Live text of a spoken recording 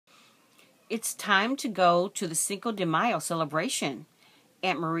It's time to go to the Cinco de Mayo celebration,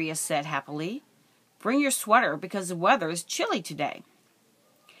 Aunt Maria said happily. Bring your sweater because the weather is chilly today.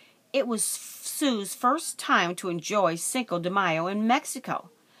 It was Sue's first time to enjoy Cinco de Mayo in Mexico,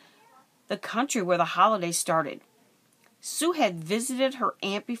 the country where the holiday started. Sue had visited her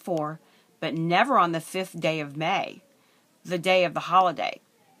aunt before, but never on the 5th day of May, the day of the holiday.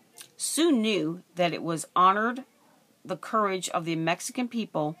 Sue knew that it was honored the courage of the Mexican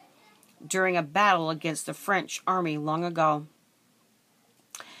people during a battle against the French army long ago.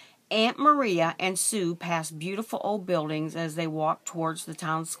 Aunt Maria and Sue passed beautiful old buildings as they walked towards the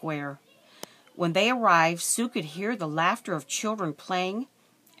town square. When they arrived, Sue could hear the laughter of children playing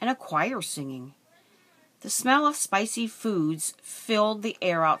and a choir singing. The smell of spicy foods filled the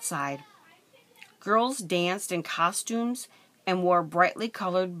air outside. Girls danced in costumes and wore brightly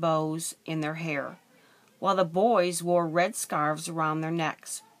colored bows in their hair, while the boys wore red scarves around their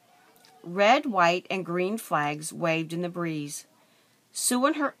necks. Red, white, and green flags waved in the breeze. Sue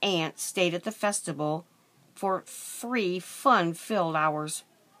and her aunt stayed at the festival for 3 fun-filled hours.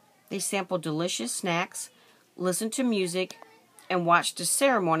 They sampled delicious snacks, listened to music, and watched a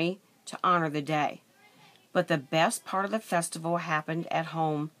ceremony to honor the day. But the best part of the festival happened at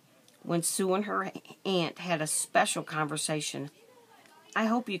home, when Sue and her aunt had a special conversation. "I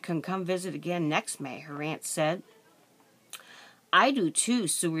hope you can come visit again next May," her aunt said. "I do too,"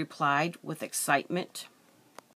 Sue replied with excitement.